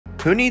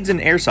Who needs an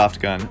airsoft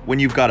gun when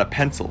you've got a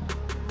pencil?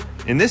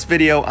 In this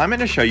video, I'm going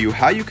to show you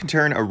how you can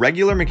turn a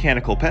regular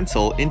mechanical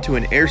pencil into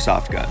an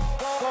airsoft gun.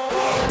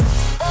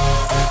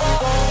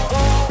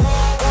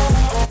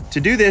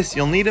 To do this,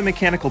 you'll need a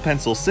mechanical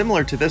pencil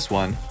similar to this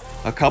one,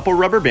 a couple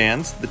rubber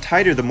bands, the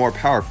tighter the more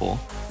powerful,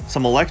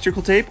 some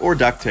electrical tape or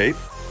duct tape,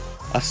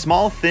 a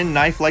small thin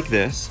knife like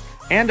this,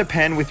 and a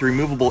pen with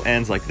removable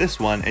ends like this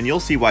one, and you'll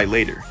see why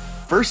later.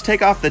 First,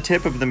 take off the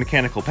tip of the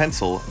mechanical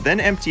pencil, then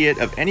empty it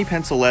of any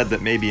pencil lead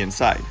that may be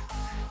inside.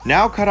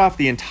 Now cut off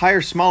the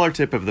entire smaller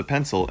tip of the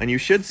pencil and you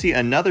should see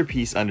another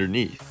piece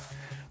underneath.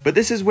 But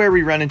this is where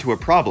we run into a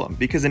problem,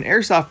 because an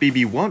airsoft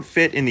BB won't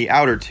fit in the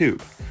outer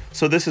tube.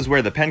 So this is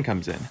where the pen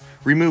comes in.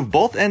 Remove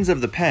both ends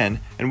of the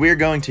pen and we are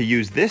going to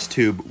use this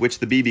tube, which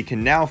the BB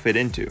can now fit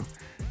into.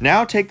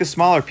 Now take the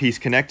smaller piece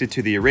connected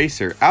to the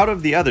eraser out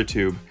of the other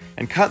tube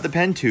and cut the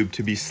pen tube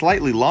to be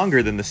slightly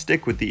longer than the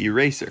stick with the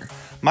eraser.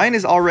 Mine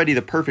is already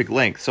the perfect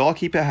length, so I'll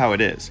keep it how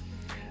it is.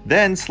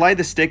 Then slide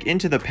the stick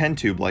into the pen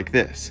tube like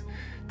this.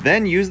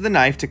 Then use the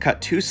knife to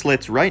cut two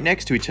slits right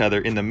next to each other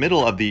in the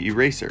middle of the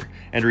eraser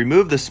and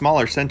remove the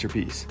smaller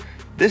centerpiece.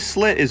 This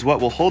slit is what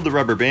will hold the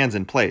rubber bands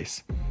in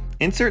place.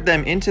 Insert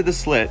them into the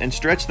slit and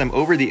stretch them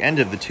over the end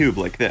of the tube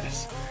like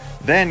this.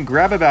 Then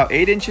grab about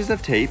 8 inches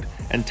of tape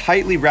and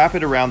tightly wrap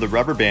it around the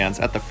rubber bands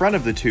at the front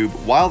of the tube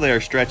while they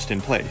are stretched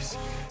in place.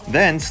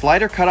 Then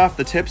slide or cut off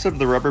the tips of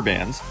the rubber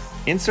bands,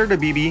 insert a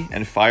BB,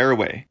 and fire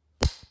away.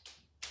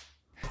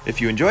 If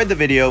you enjoyed the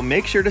video,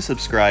 make sure to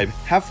subscribe,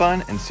 have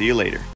fun, and see you later.